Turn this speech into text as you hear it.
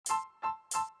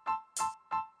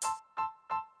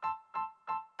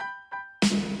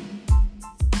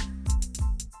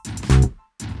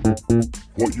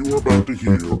What you are about to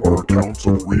hear are accounts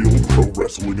of real pro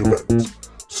wrestling events.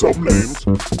 Some names,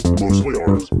 mostly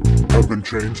ours, have been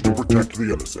changed to protect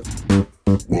the innocent.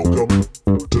 Welcome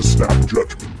to Snap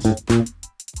Judgments.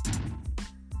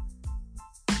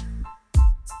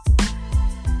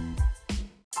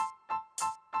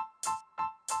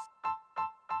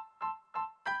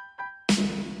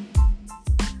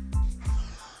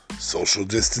 Social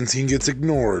distancing gets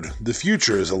ignored, the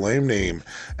future is a lame name,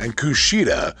 and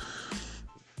Kushida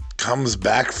comes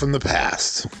back from the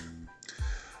past.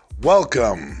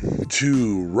 Welcome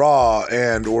to Raw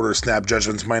and Order Snap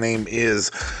Judgments. My name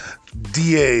is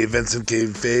DA Vincent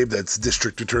Kayfabe, that's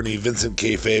District Attorney Vincent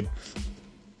Kayfabe.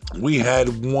 We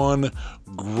had one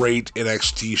great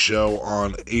NXT show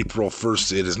on April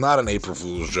 1st. It is not an April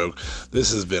Fool's joke.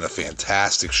 This has been a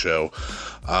fantastic show.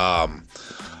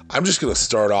 I'm just going to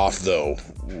start off, though.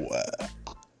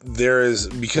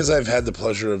 Because I've had the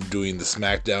pleasure of doing the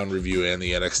SmackDown review and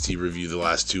the NXT review the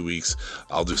last 2 weeks,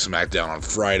 I'll do SmackDown on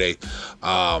Friday.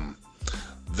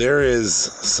 There is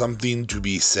something to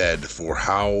be said for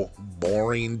how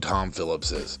boring Tom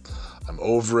Phillips is. I'm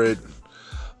over it.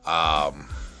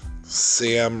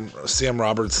 Sam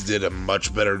Roberts did a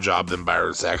much better job than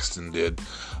Byron Saxton did,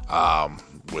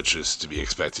 which is to be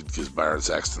expected because Byron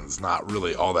Saxton's not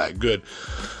really all that good.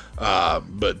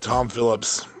 But Tom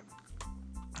Phillips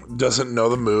doesn't know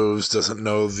the moves, doesn't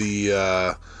know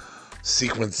the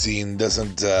sequencing,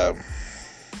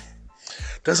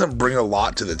 doesn't bring a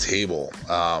lot to the table.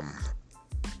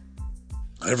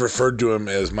 I've referred to him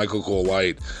as Michael Cole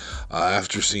Light.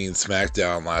 After seeing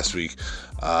SmackDown last week,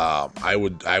 I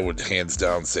would hands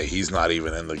down say he's not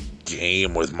even in the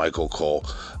game with Michael Cole.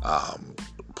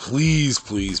 Please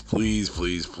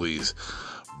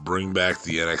bring back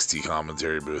the NXT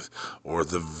commentary booth, or at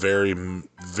the very,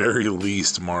 very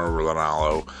least, Mauro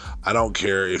Ranallo. I don't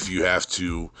care if you have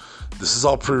to. This is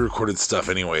all pre-recorded stuff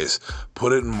anyways.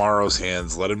 Put it in Mauro's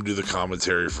hands. Let him do the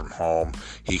commentary from home.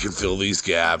 He can fill these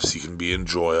gaps. He can be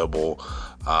enjoyable.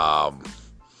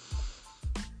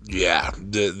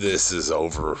 This is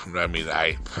over. I mean,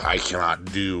 I cannot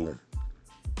do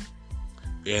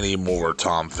any more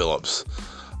Tom Phillips.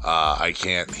 I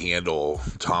can't handle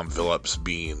Tom Phillips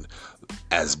being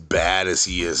as bad as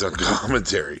he is on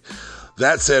commentary.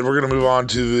 That said, we're going to move on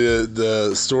to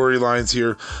the storylines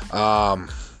here.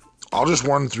 I'll just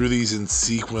run through these in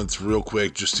sequence real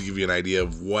quick just to give you an idea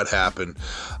of what happened,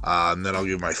 and then I'll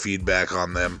give my feedback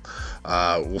on them.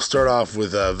 We'll start off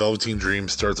with Velveteen Dream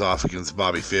starts off against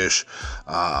Bobby Fish.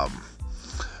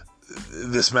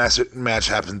 This match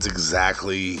happens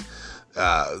exactly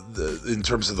in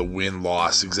terms of the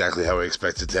win-loss, exactly how I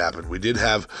expect it to happen. We did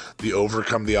have the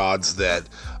overcome the odds that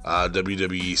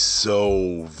WWE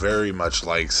so very much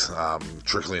likes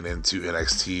trickling into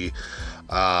NXT.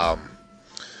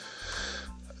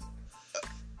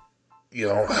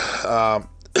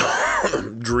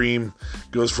 Dream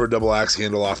goes for a double axe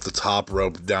handle off the top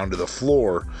rope down to the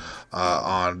floor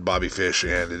on Bobby Fish,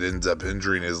 and it ends up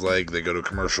injuring his leg. They go to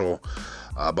commercial.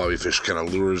 Bobby Fish kind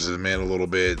of lures his man a little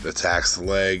bit, attacks the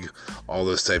leg, all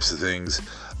those types of things.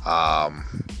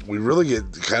 We really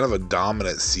get kind of a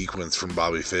dominant sequence from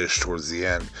Bobby Fish towards the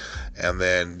end. And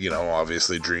then,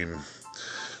 obviously Dream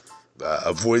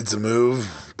avoids the move,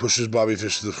 pushes Bobby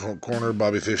Fish to the front corner.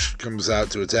 Bobby Fish comes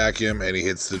out to attack him, and he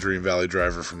hits the Dream Valley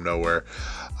Driver from nowhere.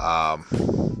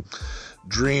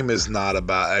 Dream is not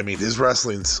about... his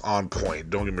wrestling's on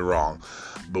point, don't get me wrong.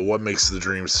 But what makes the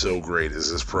Dream so great is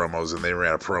his promos, and they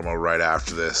ran a promo right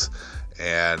after this.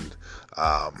 And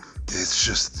it's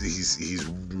just, he's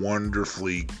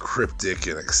wonderfully cryptic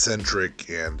and eccentric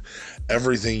and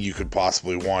everything you could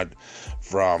possibly want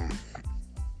from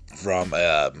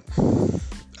a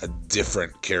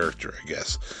different character, I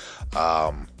guess.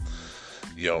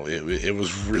 It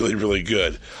was really, really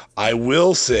good. I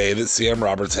will say that Sam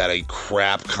Roberts had a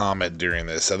crap comment during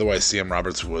this. Otherwise, Sam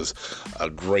Roberts was a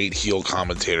great heel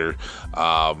commentator.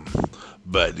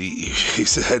 But he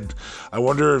said, I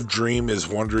wonder if Dream is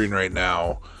wondering right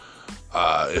now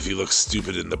if he looks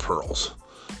stupid in the pearls.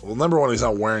 Well, number one, he's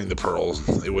not wearing the pearls,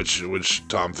 which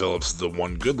Tom Phillips, the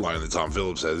one good line that Tom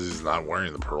Phillips has, he's not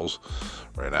wearing the pearls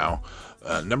right now.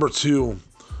 Number two,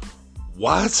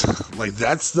 what? Like,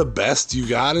 that's the best you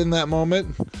got in that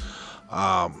moment?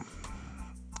 That's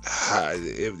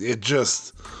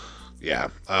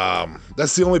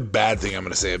the only bad thing I'm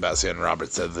going to say about Sam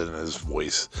Roberts, other than his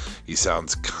voice. He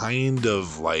sounds kind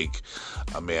of like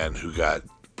a man who got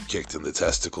kicked in the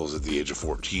testicles at the age of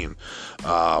 14,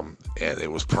 and it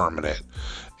was permanent,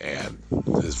 and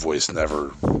his voice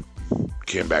never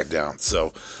came back down.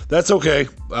 So that's okay.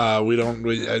 I'm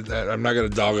not going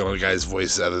to dog on a guy's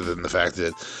voice other than the fact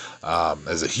that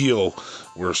as a heel,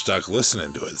 we're stuck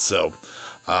listening to it. So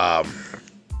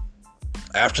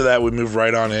after that, we move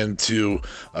right on into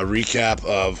a recap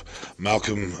of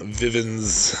Malcolm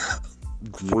Viven's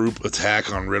group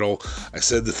attack on Riddle. I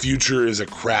said the Future is a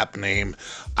crap name.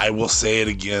 I will say it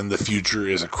again. The Future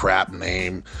is a crap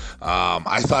name.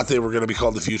 I thought they were going to be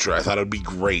called the Future. I thought it would be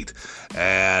great.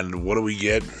 And what do we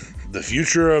get? The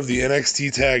future of the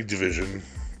NXT tag division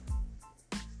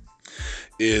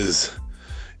is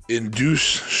Induce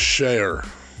Share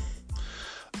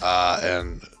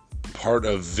and part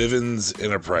of Viven's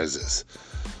Enterprises.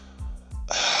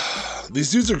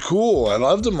 These dudes are cool. I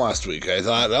loved them last week. I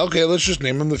thought, okay, let's just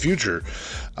name them the Future.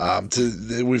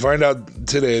 We find out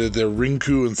today that they're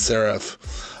Rinku and Seraph.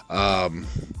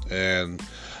 And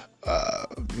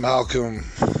Malcolm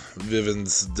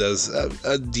Vivens does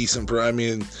a decent...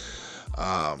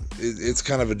 it's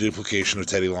kind of a duplication of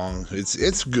Teddy Long.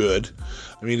 It's good.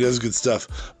 I mean, he does good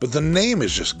stuff. But the name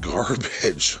is just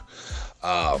garbage.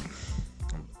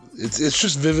 It's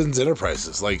just Viven's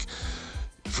Enterprises. Like,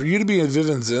 for you to be in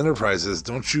Viven's Enterprises,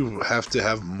 don't you have to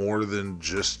have more than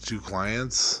just 2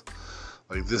 clients?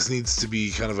 Like, this needs to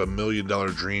be kind of a $1 Million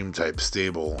Dream type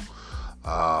stable,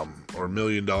 or $1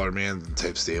 Million Man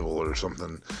type stable or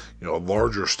something, a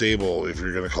larger stable if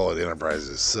you're going to call it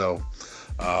Enterprises. So,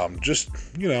 just,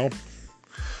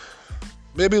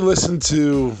 maybe listen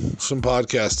to some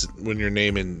podcasts when you're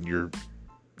naming your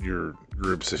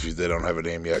groups if they don't have a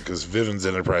name yet, because Viven's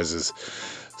Enterprises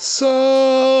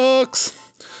sucks.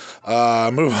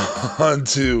 Move on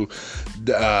to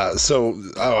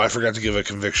I forgot to give a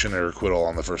conviction or acquittal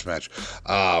on the first match.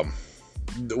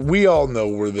 We all know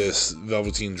where this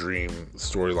Velveteen Dream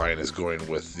storyline is going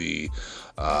with the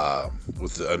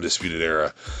Undisputed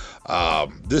Era.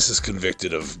 This is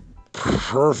convicted of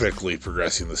perfectly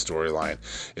progressing the storyline.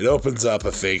 It opens up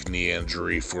a fake knee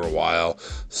injury for a while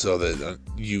so that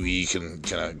UE can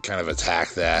kind of attack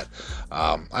that.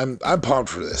 I'm pumped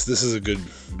for this. This is a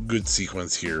good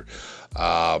sequence here.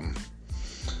 And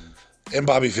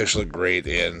Bobby Fish looked great,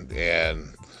 and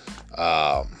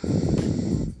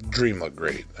Dream looked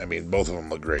great. I mean, both of them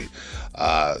look great.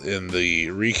 In the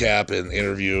recap and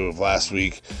interview of last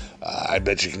week, I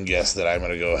bet you can guess that I'm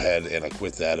going to go ahead and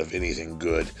acquit that of anything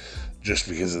good just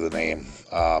because of the name.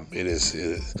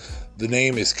 The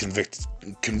name is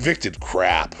convicted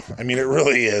crap. I mean, it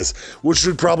really is, which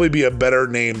would probably be a better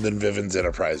name than Viven's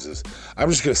Enterprises. I'm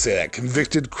just going to say that.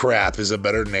 Convicted crap is a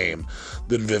better name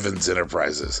than Viven's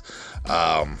Enterprises.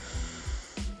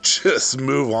 Just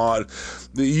move on.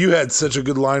 You had such a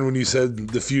good line when you said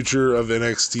the future of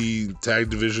NXT Tag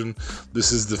Division.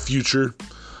 This is the future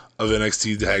of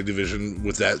NXT Tag Division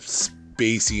with that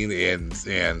spacing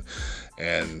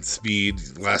and speed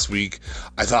last week.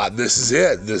 I thought, this is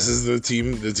it. This is the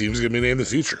team. The team's going to be named the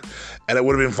Future. And it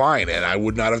would have been fine. And I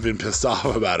would not have been pissed off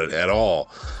about it at all.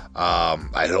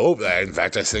 I'd hope. In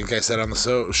fact, I think I said on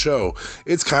the show,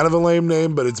 it's kind of a lame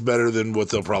name, but it's better than what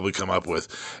they'll probably come up with.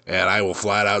 And I will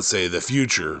flat out say the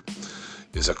Future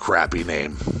is a crappy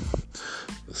name.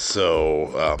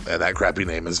 So, and that crappy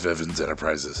name is Viven's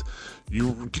Enterprises.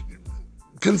 You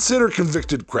consider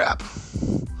convicted crap.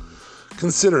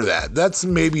 Consider that. That's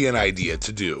maybe an idea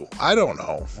to do. I don't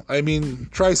know. I mean,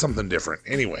 try something different.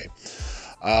 Anyway,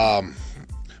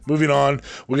 moving on,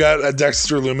 we got a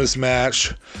Dexter Lumis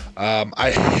match.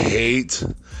 I hate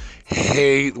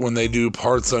when they do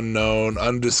parts unknown,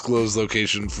 undisclosed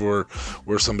location for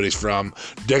where somebody's from.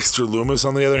 Dexter Lumis,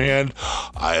 on the other hand,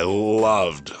 I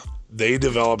loved. They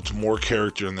developed more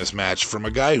character in this match from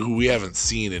a guy who we haven't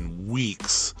seen in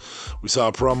weeks. We saw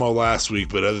a promo last week,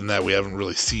 but other than that, we haven't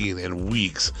really seen in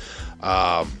weeks.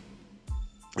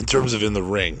 In terms of in the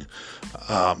ring,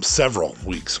 several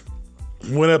weeks.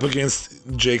 Went up against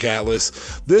Jake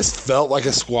Atlas. This felt like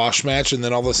a squash match, and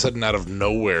then all of a sudden, out of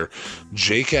nowhere,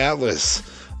 Jake Atlas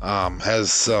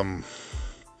has some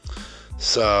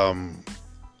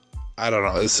I don't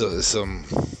know, some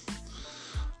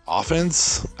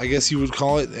offense, I guess you would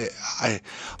call it.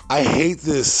 I hate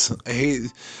this.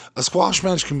 A squash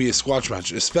match can be a squash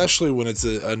match, especially when it's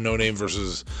a no-name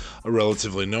versus a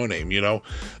relatively no-name,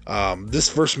 This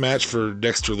first match for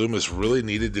Dexter Lumis really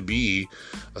needed to be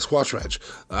a squash match.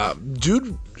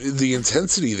 Dude, the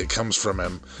intensity that comes from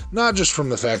him, not just from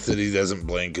the fact that he doesn't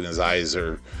blink and his eyes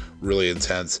are really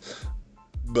intense,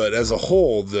 but as a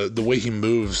whole, the way he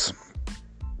moves,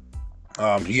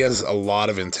 he has a lot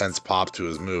of intense pop to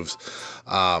his moves.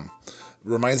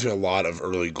 Reminds me a lot of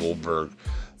early Goldberg.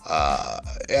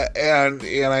 And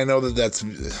I know that's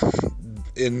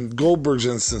in Goldberg's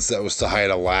instance, that was to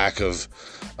hide a lack of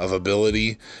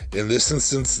ability. In this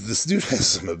instance, this dude has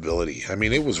some ability. I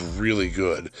mean, it was really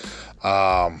good.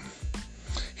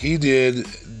 He did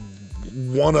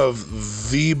one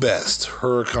of the best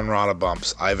Hurricane Rana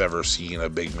bumps I've ever seen a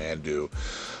big man do.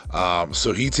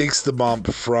 So he takes the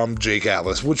bump from Jake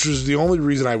Atlas, which was the only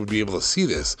reason I would be able to see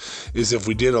this, is if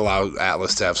we did allow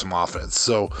Atlas to have some offense.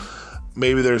 So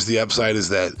maybe there's the upside, is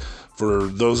that for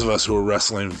those of us who are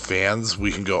wrestling fans,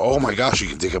 we can go, oh my gosh, he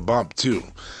can take a bump too.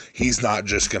 He's not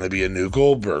just going to be a new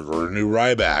Goldberg or a new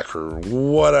Ryback or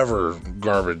whatever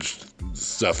garbage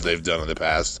stuff they've done in the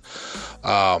past.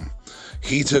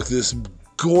 He took this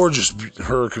gorgeous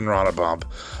Hurricane Rana bump,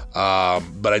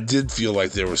 but I did feel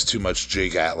like there was too much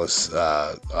Jake Atlas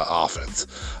offense.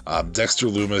 Dexter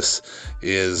Lumis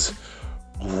is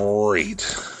great.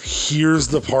 Here's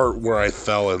the part where I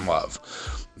fell in love.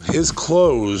 His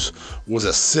close was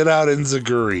a sit-out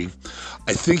enziguri.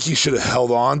 I think he should have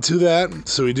held on to that,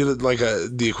 so he did it like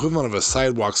the equivalent of a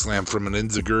sidewalk slam from an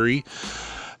enziguri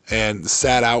and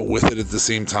sat out with it at the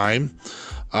same time.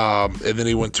 And then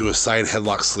he went to a side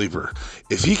headlock sleeper.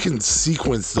 If he can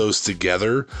sequence those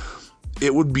together,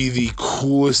 it would be the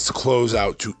coolest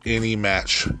closeout to any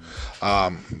match.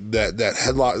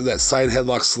 That side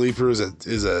headlock sleeper is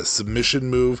a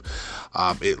submission move.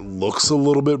 It looks a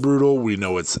little bit brutal. We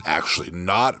know it's actually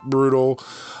not brutal.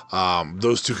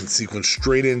 Those two can sequence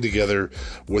straight in together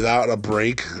without a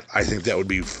break. I think that would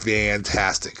be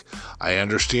fantastic. I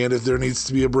understand if there needs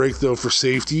to be a break, though, for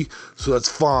safety, so that's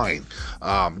fine,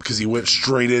 because he went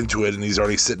straight into it, and he's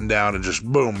already sitting down and just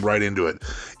boom, right into it.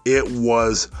 It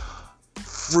was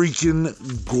freaking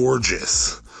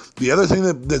gorgeous. The other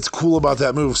thing that's cool about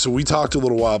that move, so we talked a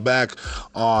little while back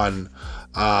on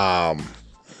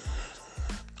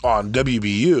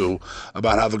WBU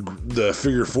about how the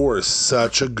figure four is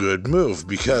such a good move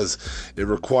because it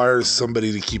requires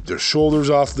somebody to keep their shoulders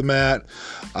off the mat.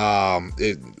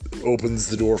 It opens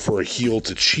the door for a heel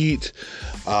to cheat.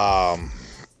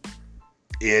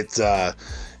 It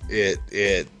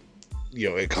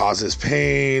causes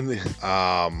pain.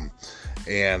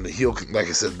 And the heel, like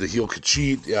I said, the heel could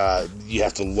cheat. You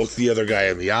have to look the other guy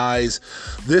in the eyes.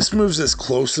 This move's as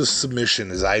close to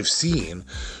submission as I've seen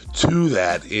to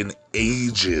that in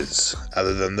ages,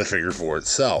 other than the figure four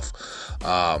itself.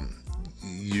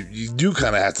 You do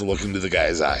kind of have to look into the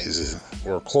guy's eyes,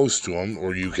 or close to him,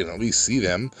 or you can at least see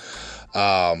them.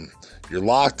 You're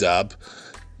locked up.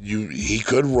 He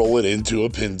could roll it into a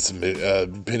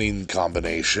pinning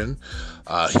combination.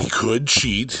 He could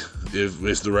cheat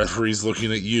if the referee's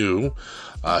looking at you.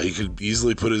 He could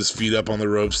easily put his feet up on the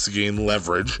ropes to gain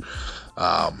leverage.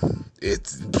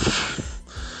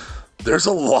 There's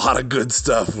a lot of good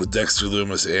stuff with Dexter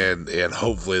Lumis, and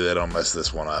hopefully they don't mess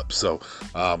this one up. So,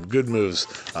 good moves.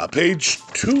 Page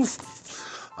 2.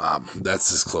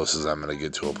 That's as close as I'm going to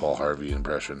get to a Paul Harvey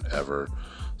impression ever.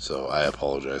 So I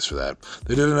apologize for that.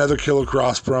 They did another Killer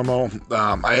Kross promo.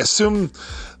 I assume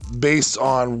based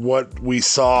on what we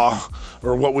saw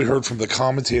or what we heard from the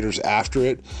commentators after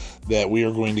it, that we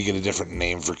are going to get a different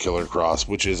name for Killer Kross,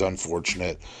 which is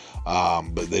unfortunate.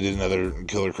 But they did another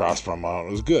Killer Kross promo.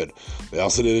 It was good. They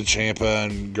also did a Ciampa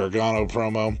and Gargano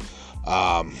promo.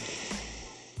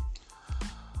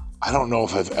 I don't know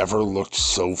if I've ever looked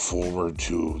so forward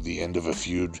to the end of a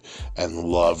feud and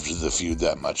loved the feud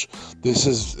that much. This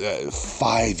is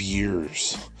 5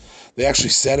 years. They actually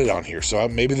said it on here, so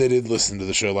maybe they did listen to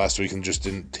the show last week and just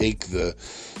didn't take the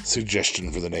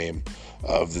suggestion for the name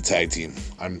of the tag team.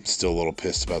 I'm still a little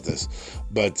pissed about this.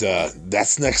 But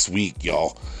that's next week,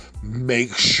 y'all.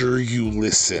 Make sure you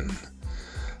listen.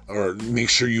 Or make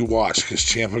sure you watch, because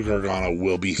Ciampa Gargano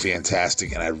will be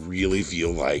fantastic, and I really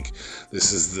feel like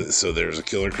this is so there's a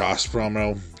Killer Kross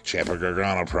promo, Ciampa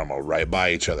Gargano promo, right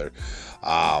by each other.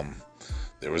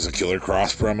 There was a Killer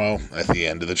Kross promo at the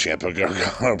end of the Ciampa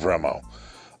Gargano promo.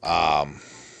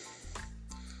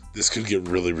 This could get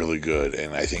really, really good,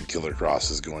 and I think Killer Kross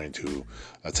is going to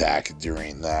attack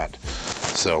during that.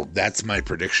 So that's my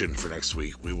prediction for next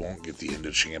week. We won't get the end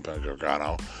of Ciampa and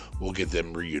Gargano. We'll get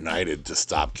them reunited to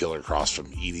stop Killer Kross from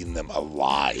eating them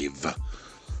alive.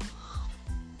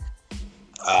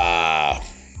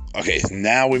 Okay,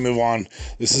 now we move on.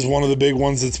 This is one of the big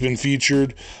ones that's been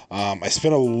featured. I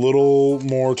spent a little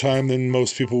more time than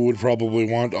most people would probably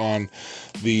want on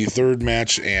the third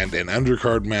match and an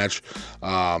undercard match,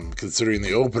 considering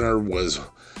the opener was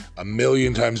a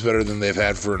million times better than they've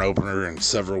had for an opener in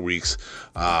several weeks.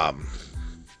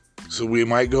 So we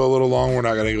might go a little long. We're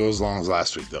not going to go as long as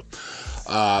last week, though.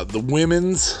 The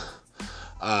women's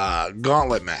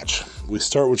gauntlet match. We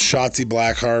start with Shotzi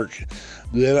Blackheart.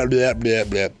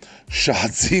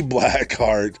 Shotzi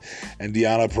Blackheart and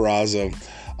Deonna Purrazzo.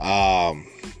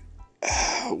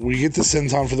 We get the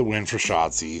senton for the win for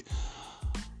Shotzi.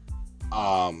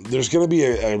 There's going to be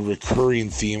a recurring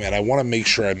theme, and I want to make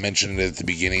sure I mention it at the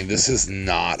beginning. This is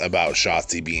not about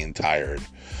Shotzi being tired.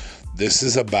 This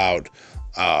is about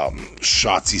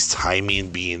Shotzi's timing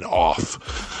being off.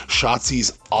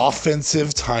 Shotzi's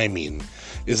offensive timing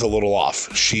is a little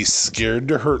off. She's scared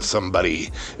to hurt somebody,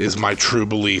 is my true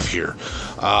belief here.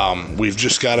 We've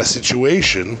just got a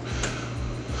situation.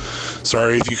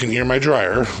 Sorry if you can hear my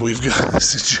dryer. We've got a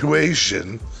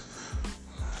situation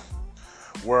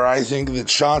where I think that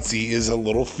Shotzi is a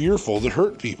little fearful to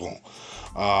hurt people.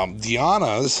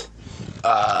 Deonna's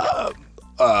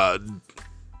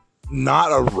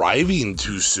not arriving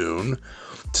too soon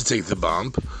to take the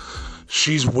bump.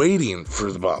 She's waiting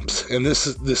for the bumps, and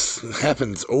this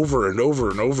happens over and over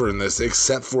and over in this,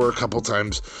 except for a couple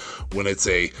times when it's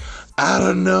a out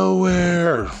of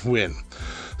nowhere win.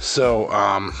 So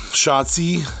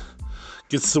Shotzi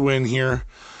gets the win here.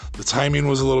 The timing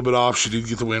was a little bit off. She did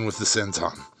get the win with the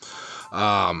senton.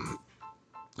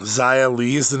 Xia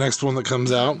Li is the next one that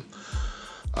comes out.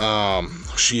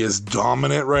 She is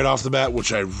dominant right off the bat,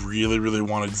 which I really, really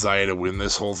wanted Xia to win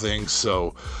this whole thing.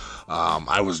 So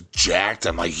I was jacked.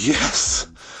 I'm like, yes.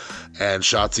 And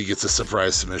Shotzi gets a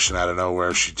surprise submission out of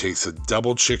nowhere. She takes a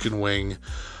double chicken wing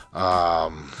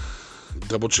and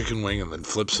then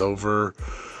flips over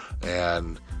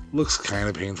and looks kind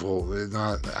of painful.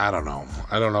 I don't know.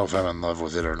 I don't know if I'm in love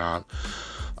with it or not.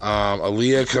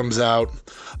 Aaliyah comes out.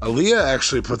 Aaliyah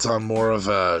actually puts on more of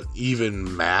a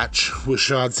even match with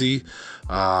Shotzi.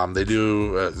 They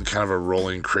do kind of a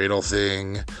rolling cradle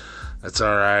thing. That's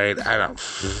all right.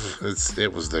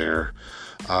 It was there.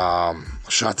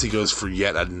 Shotzi goes for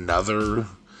yet another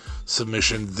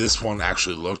submission. This one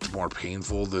actually looked more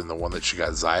painful than the one that she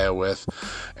got Xia with,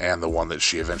 and the one that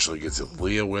she eventually gets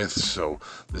Aaliyah with. So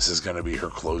this is going to be her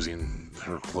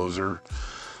closer.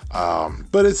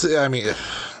 But I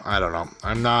don't know.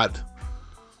 I'm not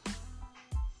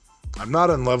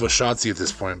in love with Shotzi at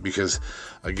this point because,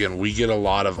 again, we get a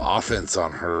lot of offense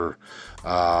on her,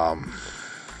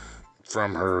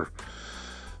 from her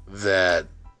that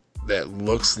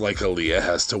looks like Aaliyah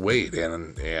has to wait,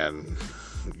 and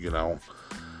you know,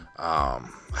 I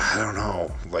don't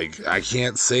know. Like, I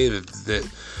can't say that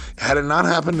had it not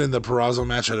happened in the Purrazzo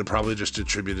match, I'd have probably just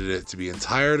attributed it to being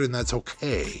tired, and that's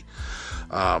okay.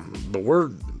 But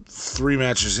we're 3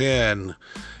 matches in,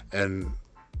 and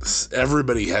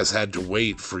everybody has had to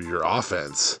wait for your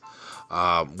offense,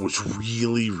 which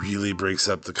really, really breaks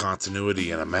up the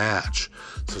continuity in a match.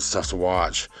 So it's tough to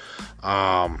watch.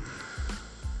 I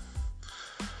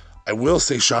will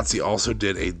say Shotzi also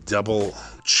did a double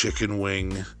chicken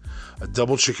wing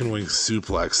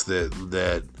suplex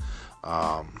that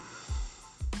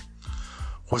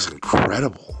was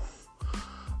incredible.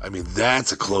 I mean,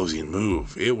 that's a closing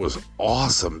move. It was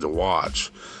awesome to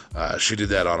watch. She did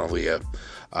that on Aaliyah.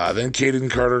 Then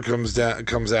Kayden Carter comes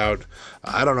out.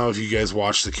 I don't know if you guys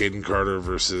watched the Kayden Carter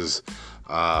versus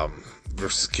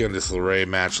Candice LeRae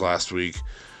match last week.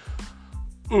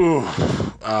 Ooh.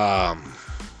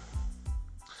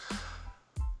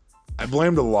 I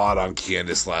blamed a lot on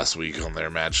Candice last week on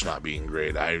their match not being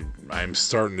great. I'm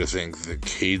starting to think that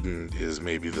Kayden is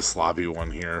maybe the sloppy one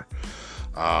here.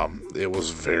 It was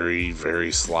very,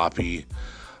 very sloppy.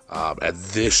 At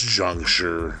this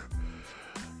juncture,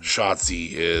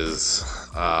 Shotzi is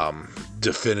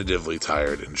definitively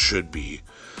tired and should be.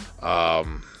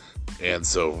 And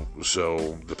so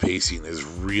the pacing is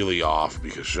really off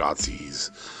because Shotzi's,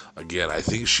 again, I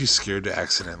think she's scared to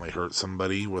accidentally hurt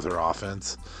somebody with her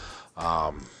offense.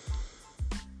 I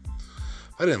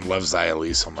didn't love Xia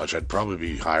Li so much. I'd probably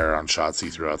be higher on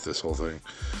Shotzi throughout this whole thing.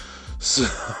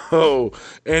 So,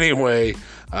 anyway,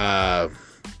 Kayden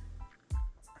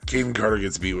Carter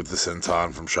gets beat with the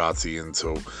senton from Shotzi, and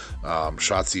so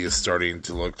Shotzi is starting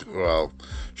to look, well,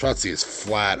 Shotzi is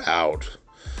flat out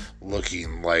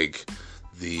looking like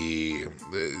she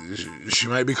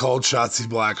might be called Shotzi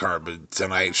Blackheart, but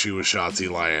tonight she was Shotzi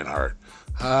Lionheart.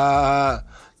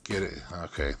 Get it?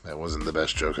 Okay, that wasn't the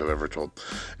best joke I've ever told.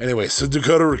 Anyway, so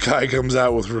Dakota Kai comes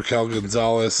out with Raquel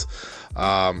Gonzalez.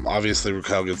 Obviously,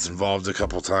 Raquel gets involved a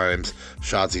couple times.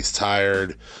 Shotzi's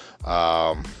tired.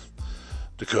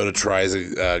 Dakota tries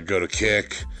to go to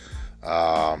kick.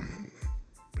 And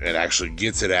actually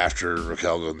gets it after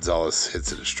Raquel Gonzalez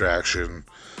hits a distraction.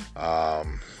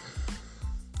 Dakota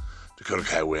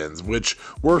Kai wins, which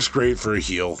works great for a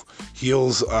heel.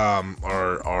 Heels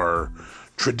are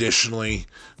traditionally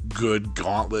good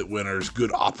gauntlet winners,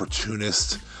 good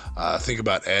opportunists. Think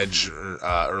about Edge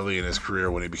early in his career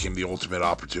when he became the ultimate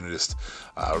opportunist.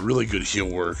 Really good heel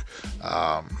work.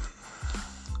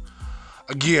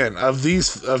 Again, of these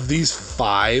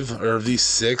 5 or of these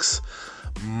 6,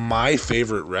 my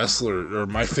favorite wrestler or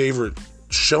my favorite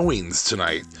showings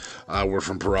tonight were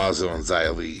from Purrazzo and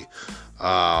Xia Li.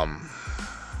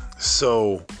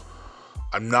 So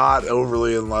I'm not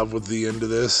overly in love with the end of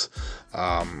this.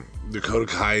 Dakota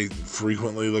Kai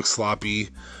frequently looks sloppy.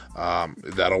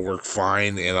 That'll work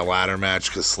fine in a ladder match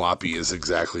because sloppy is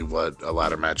exactly what a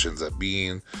ladder match ends up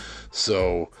being.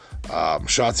 So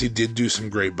Shotzi did do some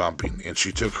great bumping, and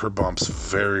she took her bumps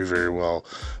very, very well,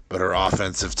 but her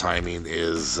offensive timing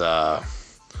is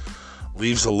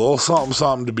leaves a little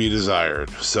something to be desired.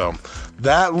 So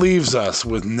that leaves us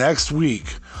with next week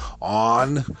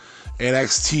on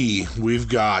NXT. We've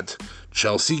got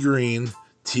Chelsea Green,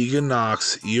 Tegan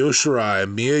Nox, Io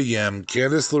Shirai, Mia Yim,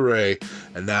 Candice LeRae,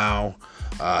 and now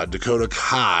Dakota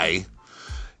Kai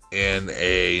in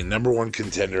a number 1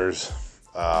 contenders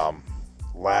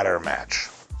ladder match.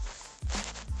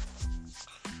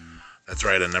 That's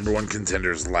right, a number 1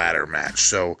 contenders ladder match.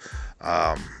 So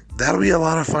that'll be a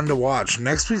lot of fun to watch.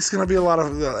 Next week's going to be a lot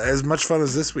of as much fun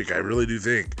as this week, I really do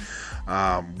think.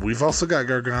 We've also got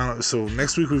Gargano. So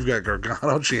next week we've got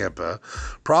Gargano Ciampa,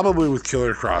 probably with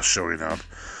Killer Kross showing up.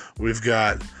 We've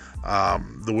got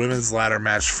the women's ladder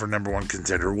match for number 1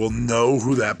 contender. We'll know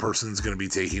who that person's going to be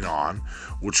taking on,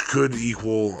 which could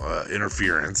equal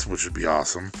interference, which would be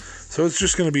awesome. So it's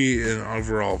just going to be an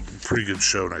overall pretty good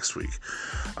show next week.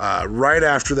 Right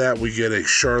after that, we get a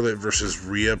Charlotte versus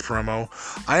Rhea promo.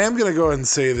 I am going to go ahead and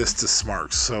say this to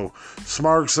Smarks. So,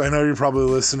 Smarks, I know you're probably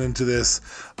listening to this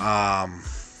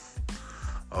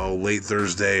late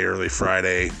Thursday, early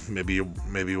Friday, maybe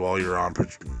while you're on,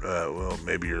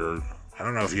 maybe you're, I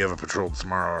don't know if you have a patrol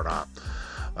tomorrow or not,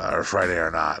 or Friday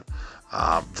or not,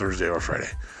 Thursday or Friday.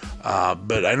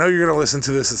 But I know you're going to listen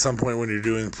to this at some point when you're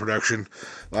doing the production.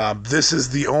 This is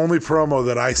the only promo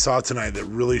that I saw tonight that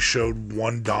really showed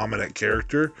one dominant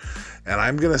character. And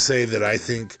I'm going to say that I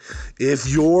think if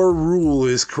your rule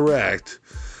is correct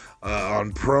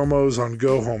on promos on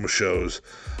go-home shows,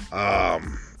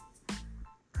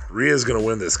 Rhea's going to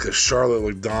win this because Charlotte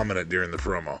looked dominant during the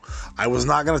promo. I was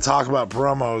not going to talk about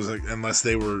promos unless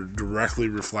they were directly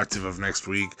reflective of next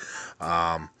week.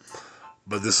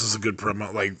 But this was a good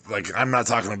promo. Like I'm not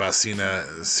talking about Cena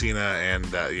and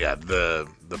the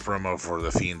promo for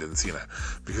The Fiend and Cena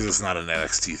because it's not an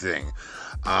NXT thing.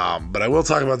 But I will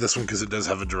talk about this one because it does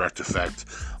have a direct effect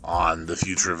on the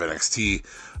future of NXT.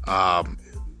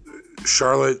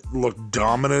 Charlotte looked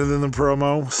dominant in the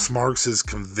promo. Smarks is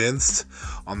convinced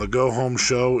on the go-home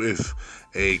show if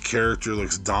a character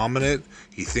looks dominant,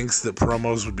 he thinks that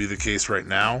promos would be the case right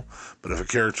now, but if a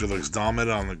character looks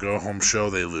dominant on the go-home show,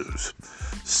 they lose.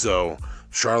 So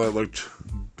Charlotte looked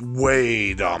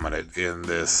way dominant in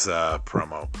this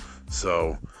promo.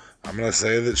 So I'm going to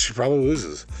say that she probably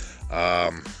loses.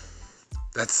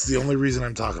 That's the only reason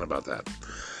I'm talking about that.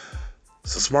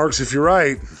 So Smarks, if you're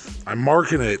right, I'm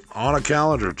marking it on a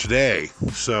calendar today.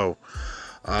 So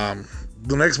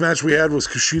the next match we had was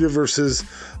Kushida versus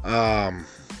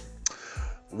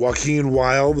Joaquin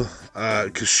Wilde.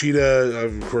 Kushida,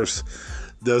 of course,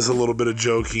 does a little bit of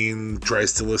joking,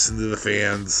 tries to listen to the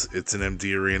fans. It's an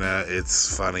empty arena.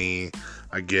 It's funny.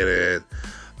 I get it.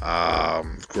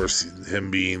 Of course,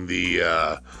 him being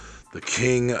the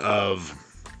king of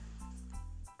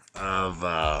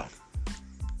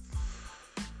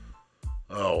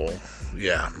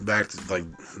back to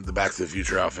the Back to the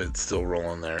Future outfit still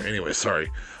rolling there. Anyway,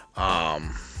 sorry.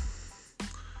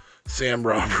 Sam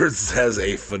Roberts has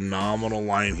a phenomenal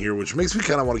line here, which makes me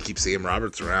kind of want to keep Sam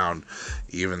Roberts around,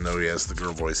 even though he has the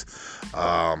girl voice.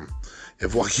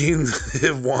 If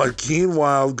Joaquin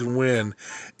Wilde can win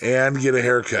and get a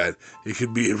haircut, it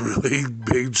could be a really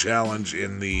big challenge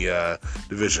in the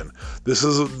division. It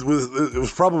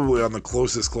was probably on the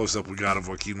closest close-up we got of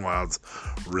Joaquin Wilde's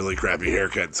really crappy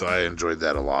haircut, so I enjoyed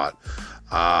that a lot.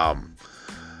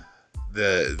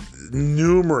 The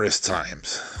numerous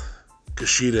times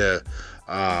Kushida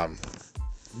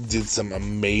did some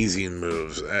amazing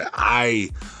moves. I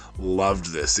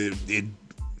loved this.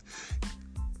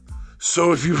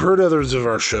 So if you've heard others of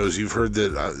our shows, you've heard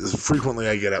that frequently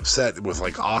I get upset with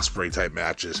like Ospreay type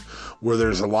matches where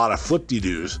there's a lot of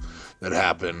flip-de-doos that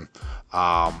happen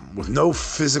with no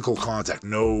physical contact,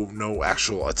 no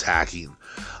actual attacking.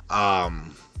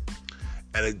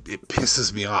 And it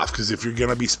pisses me off because if you're going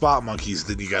to be spot monkeys,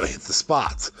 then you got to hit the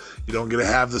spots. You don't get to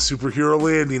have the superhero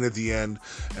landing at the end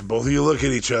and both of you look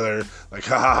at each other like,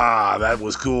 ha ha ha, that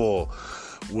was cool.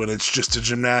 when it's just a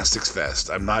gymnastics fest.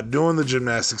 I'm not doing the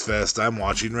gymnastics fest. I'm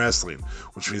watching wrestling,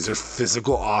 which means there's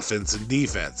physical offense and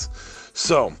defense.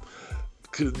 So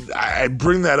I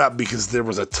bring that up because there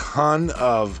was a ton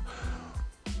of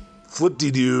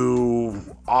flip-de-doo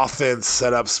offense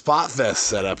setup, spot fest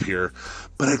setup here,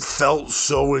 but it felt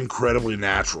so incredibly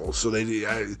natural. So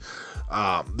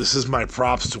this is my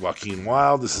props to Joaquin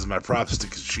Wilde. This is my props to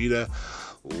Kushida.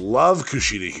 Love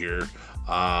Kushida here.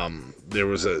 There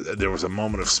was a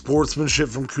moment of sportsmanship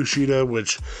from Kushida,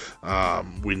 which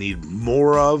we need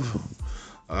more of,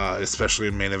 especially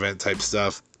in main event type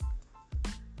stuff.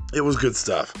 It was good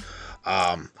stuff.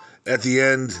 At the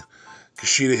end,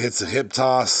 Kushida hits a hip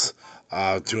toss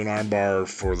to an armbar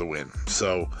for the win.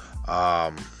 So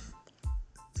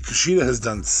Kushida has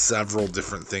done several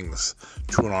different things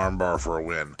to an armbar for a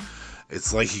win.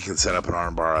 It's like he can set up an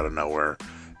armbar out of nowhere,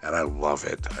 and I love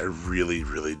it. I really,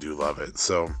 really do love it.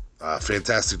 So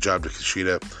fantastic job to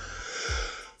Kushida.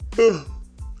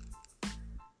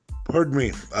 Pardon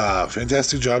me.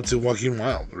 Fantastic job to Joaquin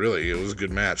Wilde. Really, it was a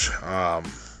good match.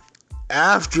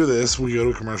 After this, we go to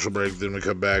a commercial break. Then we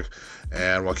come back,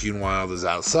 and Joaquin Wilde is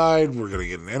outside. We're going to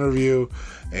get an interview.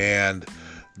 And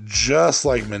just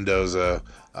like Mendoza,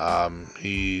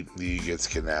 he gets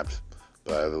kidnapped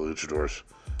by the luchadors.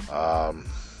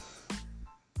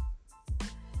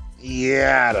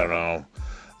 Yeah, I don't know.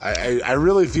 I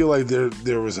really feel like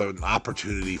there was an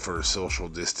opportunity for a social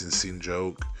distancing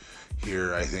joke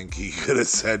here. I think he could have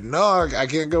said, no, I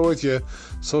can't go with you,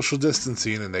 social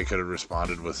distancing, and they could have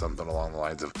responded with something along the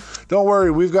lines of, don't worry,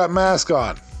 we've got masks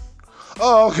on.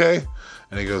 Oh, okay.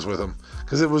 And he goes with him,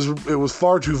 because it was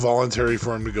far too voluntary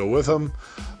for him to go with him,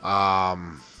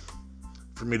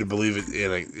 for me to believe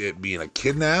it being a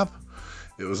kidnap.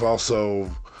 It was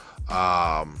also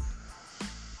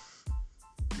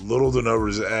little to no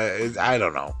I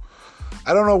don't know.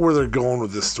 I don't know where they're going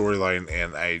with this storyline,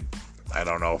 and I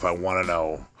don't know if I want to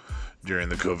know during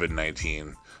the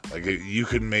COVID-19. Like, you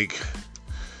can make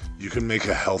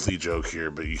a healthy joke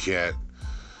here, but you can't.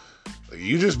 Like,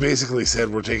 you just basically said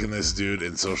we're taking this dude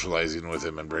and socializing with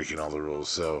him and breaking all the rules.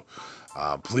 So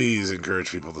please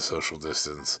encourage people to social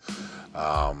distance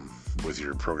with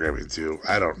your programming too.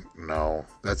 I don't know.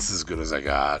 That's as good as I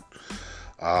got.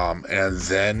 And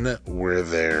then we're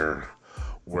there.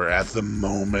 We're at the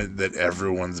moment that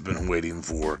everyone's been waiting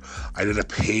for. I did a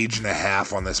page and a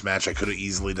half on this match. I could have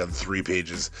easily done 3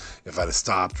 pages if I'd have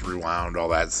stopped, rewound, all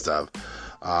that stuff.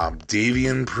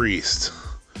 Damian Priest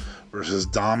versus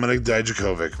Dominik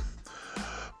Dijakovic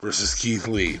versus Keith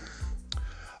Lee.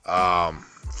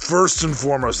 First and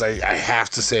foremost, I have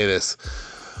to say this.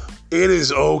 It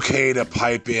is okay to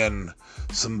pipe in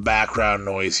some background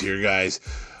noise here, guys.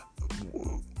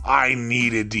 I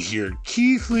needed to hear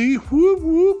Keith Lee, whoop,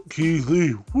 whoop, Keith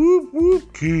Lee, whoop,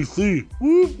 whoop, Keith Lee,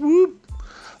 whoop, whoop.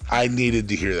 I needed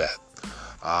to hear that.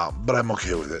 But I'm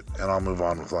okay with it, and I'll move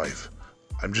on with life.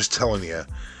 I'm just telling you,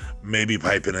 maybe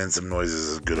piping in some noises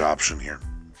is a good option here.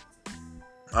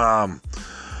 I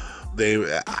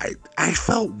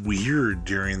felt weird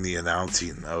during the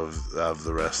announcing of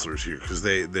the wrestlers here, because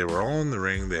they were all in the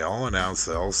ring, they all announced,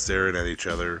 they all staring at each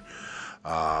other.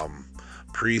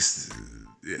 Priest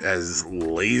has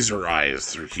laser eyes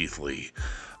through Keith Lee.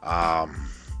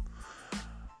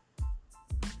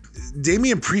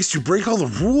 Damian Priest, you break all the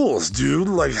rules, dude.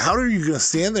 Like, how are you gonna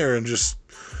stand there and just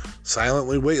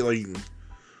silently wait? Like,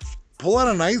 pull out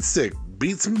a nightstick,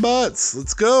 beat some butts.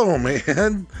 Let's go,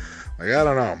 man. Like, I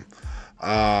don't know.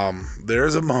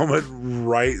 There's a moment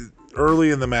right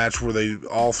early in the match where they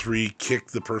all three kick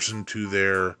the person to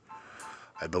their,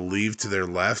 I believe, to their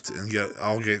left, and get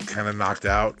kind of knocked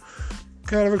out.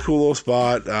 Kind of a cool little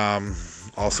spot.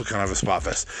 Also kind of a spot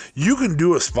fest. You can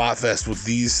do a spot fest with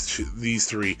these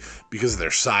three because of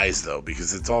their size, though,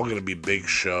 because it's all going to be big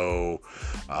show.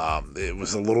 It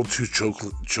was a little too choke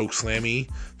slammy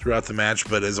throughout the match,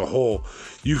 but as a whole,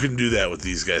 you can do that with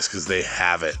these guys because they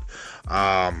have it.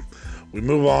 We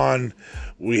move on.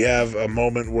 We have a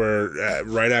moment where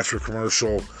right after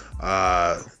commercial,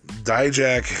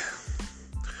 Dijak.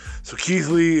 So Keith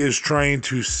Lee is trying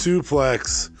to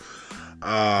suplex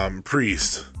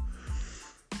Priest.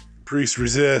 Priest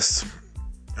resists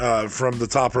from the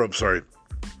top rope. Sorry.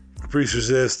 Priest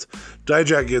resists.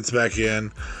 Dijak gets back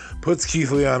in, puts Keith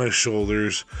Lee on his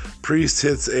shoulders. Priest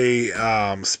hits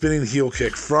a spinning heel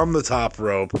kick from the top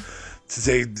rope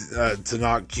to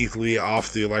knock Keith Lee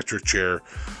off the electric chair,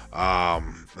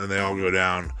 and they all go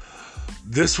down.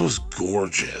 This was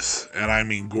gorgeous, and I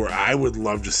mean, I would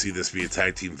love to see this be a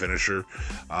tag team finisher,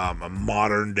 a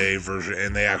modern day version,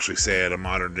 and they actually say it, a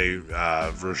modern day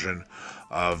version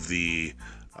of the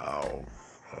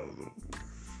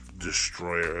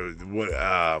Destroyer. What?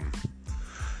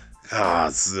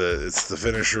 It's the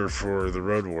finisher for the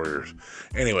Road Warriors.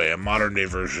 Anyway, a modern day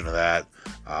version of that.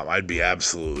 I'd be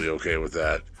absolutely okay with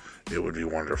that. It would be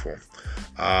wonderful.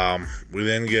 We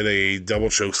then get a double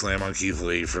choke slam on Keith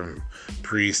Lee from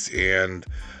Priest and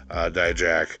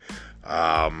Dijak.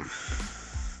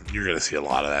 You're going to see a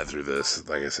lot of that through this,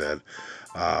 like I said.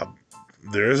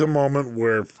 There is a moment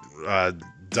where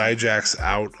Dijak's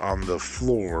out on the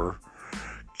floor.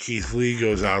 Keith Lee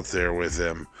goes out there with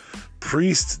him.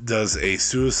 Priest does a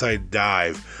suicide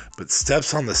dive, but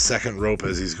steps on the second rope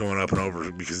as he's going up and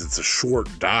over because it's a short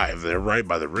dive. They're right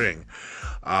by the ring.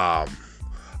 I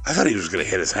thought he was going to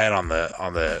hit his head on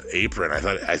the apron.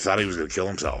 I thought he was going to kill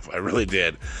himself. I really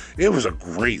did. It was a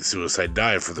great suicide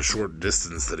dive for the short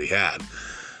distance that he had.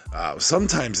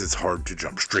 Sometimes it's hard to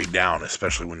jump straight down,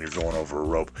 especially when you're going over a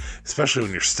rope, especially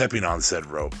when you're stepping on said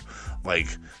rope. Like,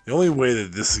 the only way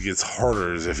that this gets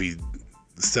harder is if he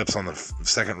steps on the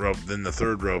second rope, then the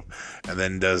third rope, and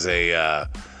then does a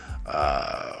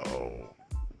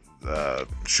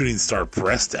shooting star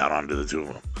press down onto the two of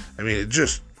them. I mean, it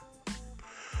just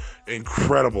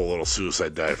incredible little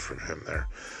suicide dive from him there.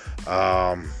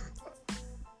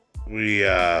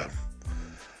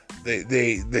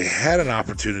 They had an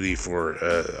opportunity for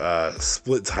a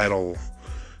split title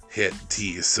hit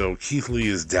tease. So Keith Lee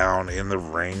is down in the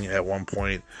ring at one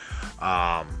point.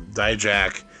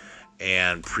 Dijak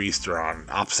and Priest are on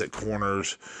opposite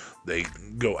corners. They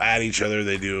go at each other.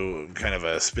 They do kind of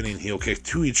a spinning heel kick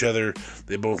to each other.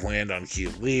 They both land on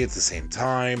Keith Lee at the same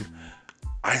time.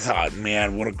 I thought,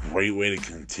 man, what a great way to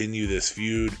continue this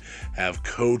feud. Have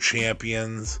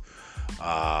co-champions.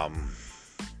 I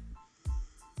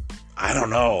don't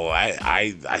know.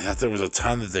 I thought there was a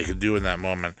ton that they could do in that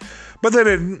moment. But they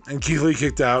didn't. And Keith Lee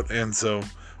kicked out. And so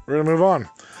we're going to move on.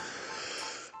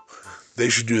 They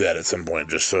should do that at some point,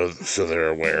 just so they're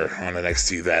aware on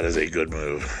NXT. That is a good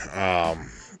move.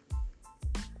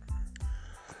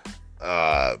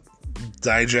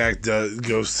 Dijak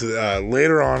goes to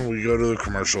later on. We go to the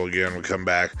commercial again. We come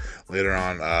back later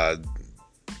on.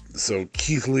 So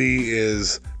Keith Lee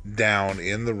is down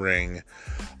in the ring.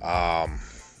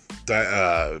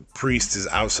 Priest is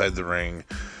outside the ring.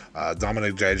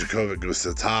 Dominik Dijakovic goes to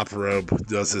the top rope,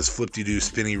 does this flip-de-doo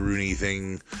spinny Rooney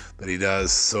thing that he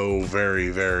does so very,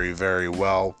 very, very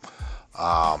well.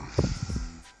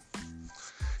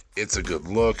 It's a good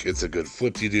look. It's a good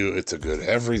flip-de-doo. It's a good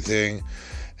everything.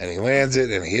 And he lands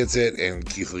it and he hits it, and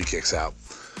Keith Lee kicks out.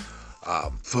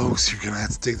 Folks, you're going to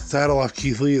have to take the title off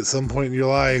Keith Lee at some point in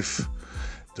your life.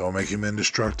 Don't make him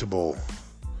indestructible.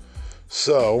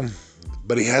 So,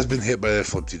 but he has been hit by that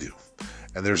flip-de-doo.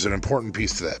 And there's an important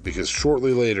piece to that, because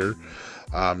shortly later,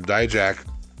 Dijak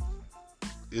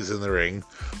is in the ring.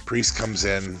 Priest comes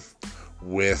in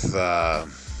with a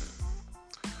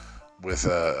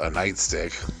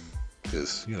nightstick,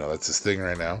 because, you know, that's his thing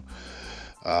right now.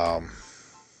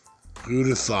 Who'd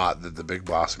have thought that the big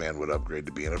boss man would upgrade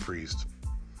to being a priest?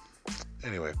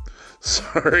 Anyway,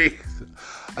 sorry.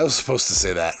 I was supposed to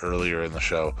say that earlier in the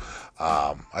show.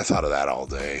 I thought of that all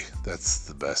day. That's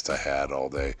the best I had all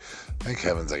day. Thank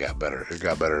heavens I got better. It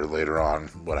got better later on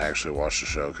when I actually watched the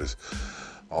show, because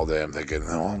all day I'm thinking,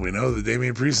 oh, we know that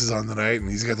Damian Priest is on tonight, and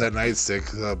he's got that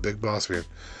nightstick, big boss man.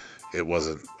 It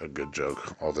wasn't a good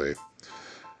joke all day.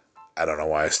 I don't know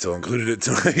why I still included it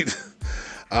tonight.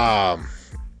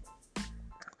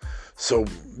 So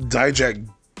Dijak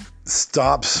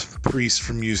stops Priest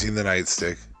from using the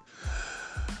nightstick,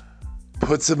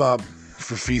 puts him up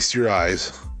for Feast Your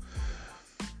Eyes.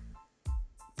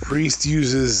 Priest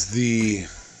uses the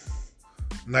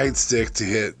nightstick to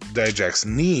hit Dijak's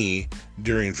knee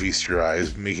during Feast Your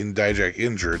Eyes, making Dijak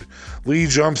injured. Lee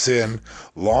jumps in,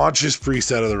 launches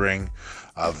Priest out of the ring.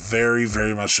 Very,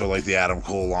 very much so like the Adam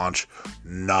Cole launch.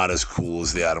 Not as cool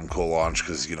as the Adam Cole launch,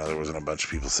 because, you know, there wasn't a bunch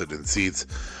of people sitting in seats.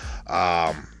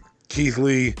 Keith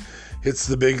Lee hits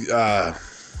the Big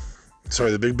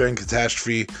Bang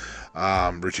Catastrophe,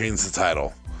 retains the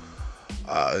title.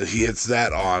 He hits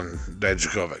that on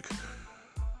Dijakovic.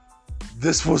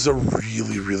 This was a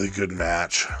really, really good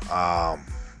match.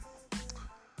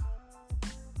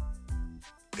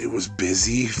 It was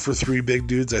busy for three big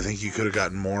dudes. I think you could have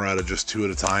gotten more out of just two at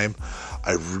a time.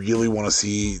 I really want to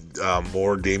see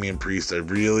more Damian Priest. I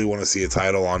really want to see a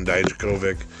title on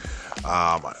Dijakovic.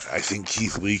 I think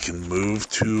Keith Lee can move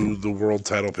to the world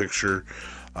title picture.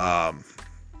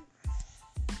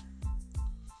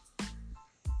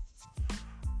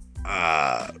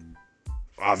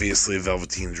 Obviously,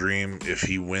 Velveteen Dream, if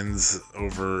he wins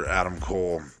over Adam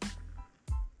Cole,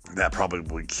 that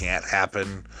probably can't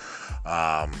happen.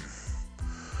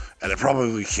 And it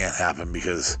probably can't happen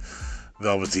because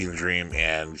Velveteen Dream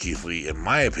and Keith Lee, in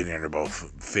my opinion, are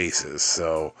both faces.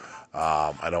 So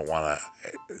I don't want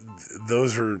to.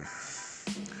 Those are.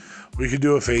 We could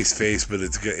do a face, but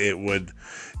it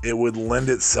would lend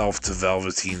itself to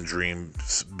Velveteen Dream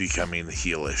becoming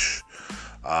heelish,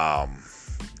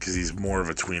 because he's more of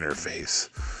a tweener face.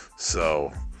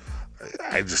 So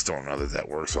I just don't know that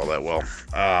works all that well.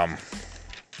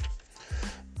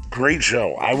 Great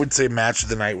show. I would say match of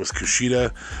the night was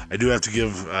Kushida. I do have to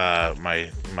give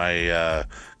my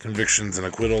convictions and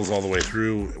acquittals all the way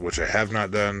through, which I have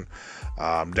not done.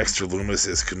 Dexter Lumis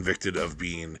is convicted of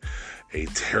being a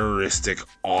terroristic,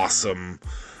 awesome.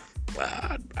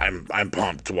 I'm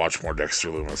pumped to watch more Dexter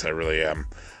Lumis. I really am.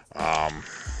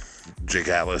 Jake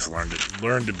Atlas learned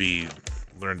to be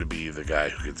the guy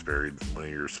who gets buried when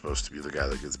you're supposed to be the guy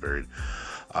that gets buried.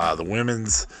 The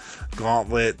women's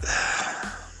gauntlet.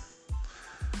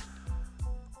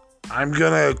 I'm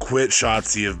gonna quit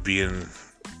Shotzi of being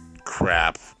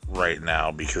crap right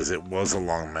now because it was a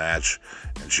long match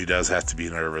and she does have to be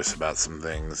nervous about some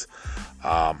things.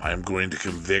 I'm going to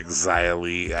convict Xia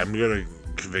Li. I'm going to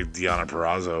convict Deonna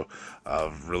Purrazzo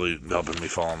of really helping me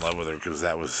fall in love with her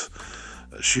because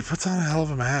she puts on a hell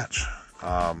of a match.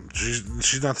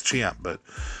 She's not the champ, but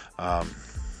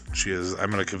she is. I'm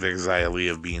going to convict Xia Li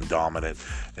of being dominant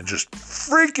and just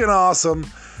freaking awesome.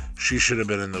 She should have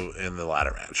been in the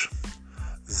ladder match.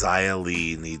 Xia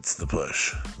Li needs the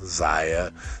push.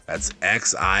 Xia, that's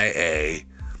Xia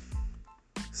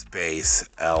space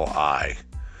Li.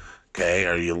 Okay,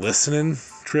 are you listening,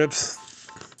 Trips?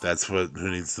 That's who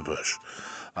needs the push.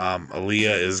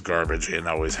 Aaliyah is garbage and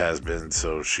always has been,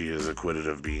 so she is acquitted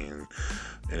of being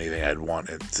anything I'd want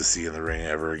to see in the ring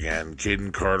ever again.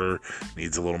 Kaden Carter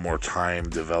needs a little more time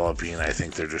developing. I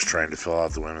think they're just trying to fill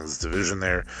out the women's division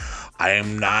there. I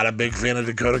am not a big fan of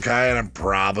Dakota Kai, and I'm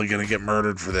probably going to get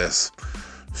murdered for this.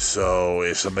 So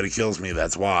if somebody kills me,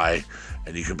 that's why.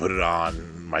 And you can put it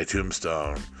on my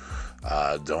tombstone.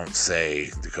 Don't say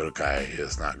Dakota Kai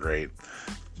is not great,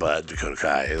 but Dakota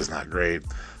Kai is not great.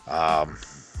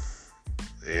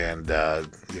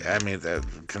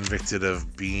 Convicted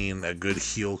of being a good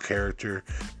heel character,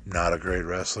 not a great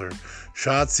wrestler.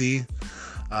 Shotzi,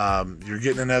 you're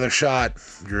getting another shot.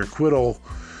 Your acquittal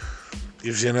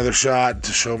gives you another shot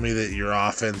to show me that your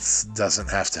offense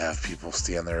doesn't have to have people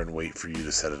stand there and wait for you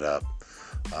to set it up.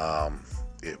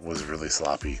 It was really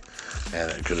sloppy,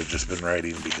 and it could have just been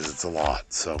writing because it's a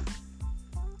lot. So,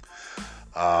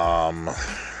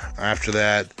 after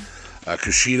that,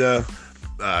 Kushida,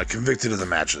 convicted of the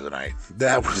match of the night.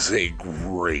 That was a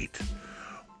great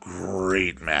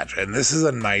match. And this is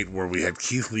a night where we had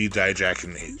Keith Lee, Dijak,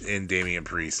 and Damian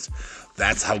Priest.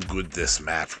 That's how good this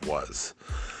match was.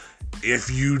 If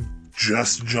you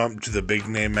just jump to the big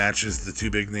name matches, the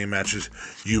two big name matches,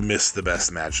 you missed the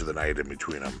best match of the night in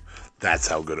between them. That's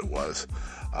how good it was.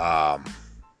 I'm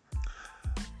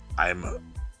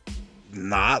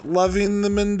not loving the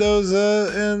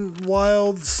Mendoza and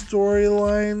Wild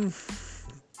storyline.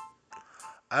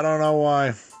 I don't know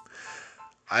why.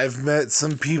 I've met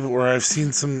some people, or I've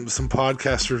seen some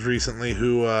podcasters recently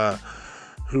who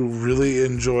really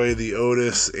enjoy the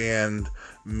Otis and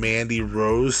Mandy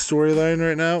Rose storyline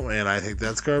right now, and I think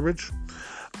that's garbage.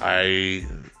 I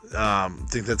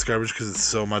think that's garbage because it's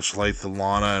so much like the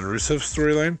Lana and Rusev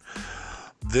storyline.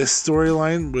 This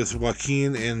storyline with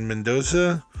Joaquin and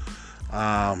Mendoza,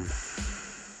 don't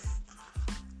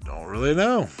really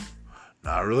know.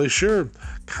 Not really sure.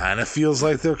 Kind of feels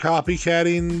like they're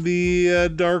copycatting the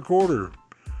Dark Order,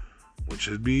 which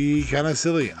would be kind of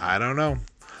silly. I don't know.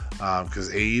 Because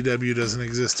AEW doesn't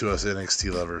exist to us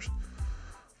NXT lovers.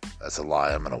 That's a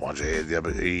lie. I'm going to watch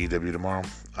AEW tomorrow.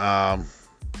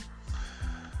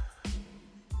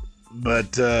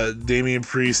 But Damian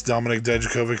Priest, Dominic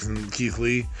Dijakovic, and Keith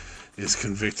Lee is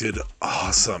convicted.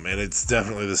 Awesome. And it's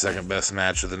definitely the second best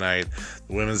match of the night.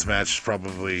 The women's match is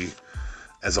probably,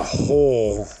 as a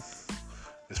whole,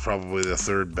 is probably the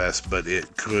third best, but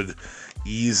it could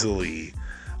easily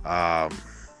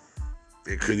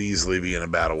be in a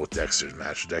battle with Dexter's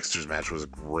match. Dexter's match was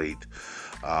great.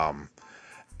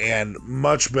 And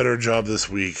much better job this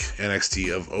week,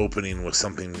 NXT, of opening with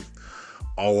something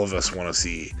all of us want to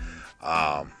see.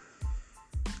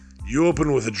 You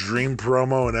open with a dream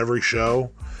promo in every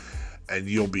show, and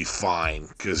you'll be fine.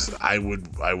 Because I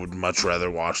would much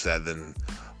rather watch that than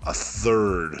a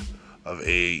third of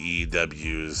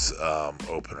AEW's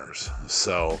openers.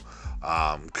 So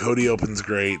Cody opens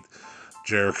great,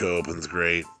 Jericho opens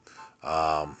great,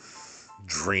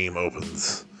 Dream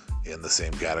opens in the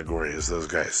same category as those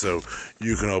guys. So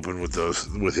you can open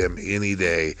with him any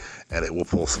day, and it will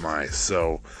pull some eyes.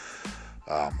 So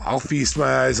I'll feast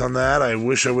my eyes on that. I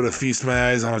wish I would have feasted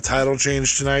my eyes on a title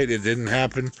change tonight. It didn't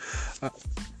happen.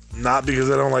 Not because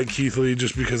I don't like Keith Lee,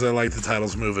 just because I like the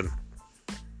titles moving.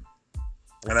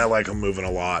 And I like them moving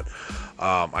a lot.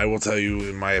 I will tell you,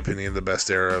 in my opinion, the best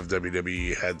era of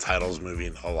WWE had titles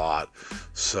moving a lot.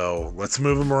 So let's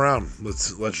move them around.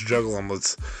 Let's juggle them.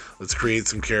 Let's create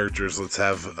some characters. Let's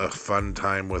have a fun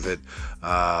time with it.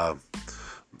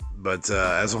 But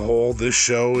as a whole, this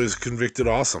show is convicted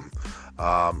awesome.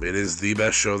 It is the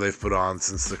best show they've put on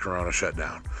since the Corona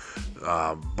shutdown,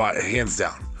 by hands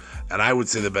down. And I would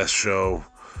say the best show.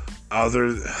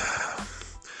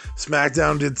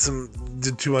 SmackDown did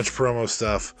too much promo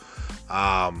stuff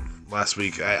last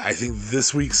week. I think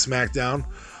this week's SmackDown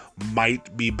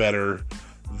might be better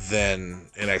than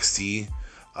NXT.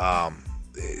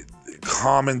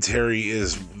 Commentary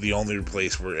is the only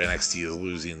place where NXT is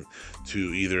losing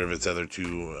to either of the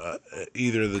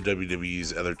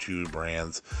WWE's other two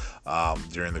brands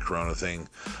during the Corona thing.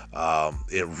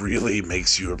 It really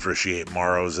makes you appreciate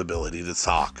Morrow's ability to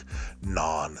talk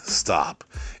non-stop.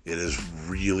 It is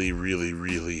really, really,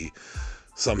 really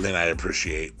something I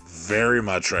appreciate very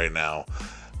much right now.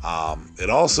 It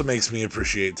also makes me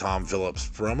appreciate Tom Phillips'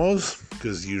 promos,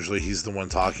 because usually he's the one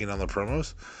talking on the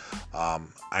promos.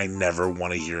 I never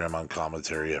want to hear him on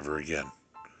commentary ever again.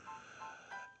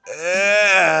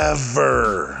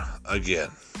 Ever again.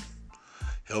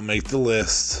 He'll make the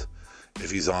list if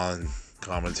he's on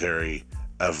commentary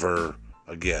ever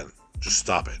again. Just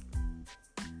stop it.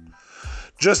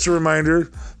 Just a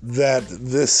reminder that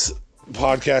this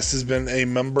podcast has been a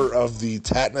member of the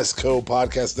Tatnus Co.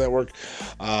 Podcast Network.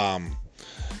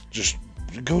 Just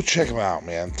go check them out,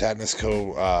 man.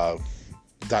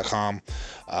 TatnusCo.com.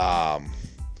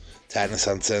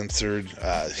 Tatnus Uncensored.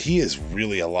 He is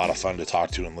really a lot of fun to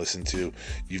talk to and listen to.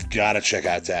 You've got to check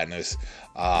out Tatnus.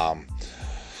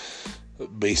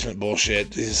 Basement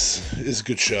Bullshit is a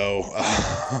good show.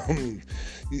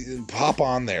 Pop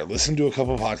on there. Listen to a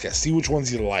couple podcasts. See which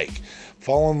ones you like.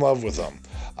 Fall in love with them.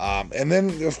 And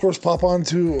then, of course, pop on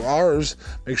to ours.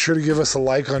 Make sure to give us a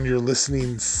like on your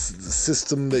listening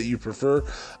system that you prefer.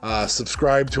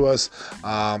 Subscribe to us.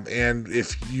 And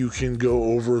if you can go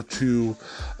over to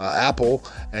Apple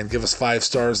and give us 5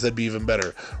 stars, that'd be even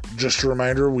better. Just a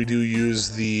reminder, we do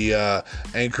use the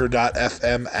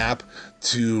Anchor.fm app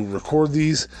to record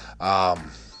these.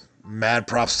 Mad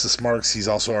props to Smarks. He's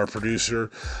also our producer,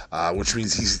 which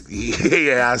means he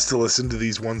has to listen to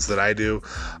these ones that I do.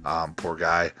 Poor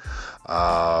guy.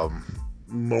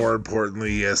 More importantly,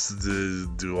 he has to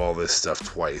do all this stuff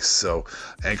twice. So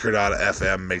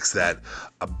Anchor.fm makes that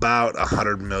about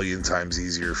 100 million times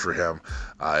easier for him.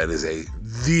 It is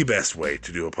the best way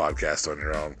to do a podcast on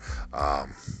your own.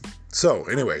 So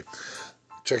anyway,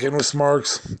 check in with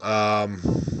Smarks.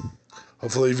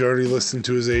 Hopefully you've already listened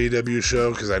to his AEW show,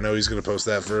 because I know he's going to post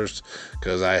that first,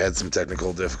 because I had some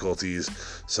technical difficulties.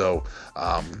 So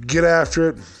get after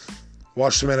it.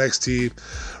 Watch some NXT.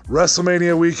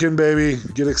 WrestleMania weekend, baby.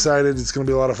 Get excited. It's going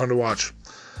to be a lot of fun to watch.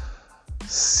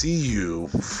 See you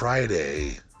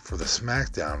Friday for the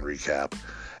SmackDown recap,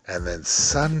 and then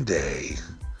Sunday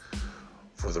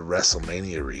for the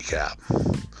WrestleMania recap.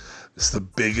 It's the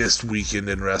biggest weekend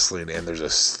in wrestling, and there's a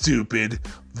stupid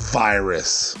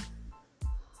virus.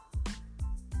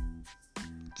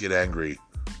 Get angry,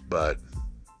 but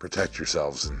protect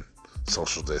yourselves and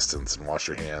social distance and wash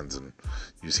your hands and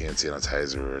use hand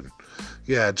sanitizer, and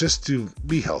just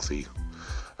be healthy.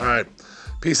 All right,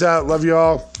 peace out. Love you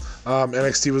all.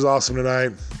 NXT was awesome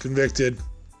tonight. Convicted.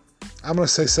 I'm gonna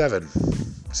say 7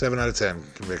 out of 10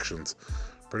 convictions.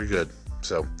 Pretty good.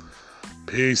 So,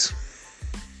 peace.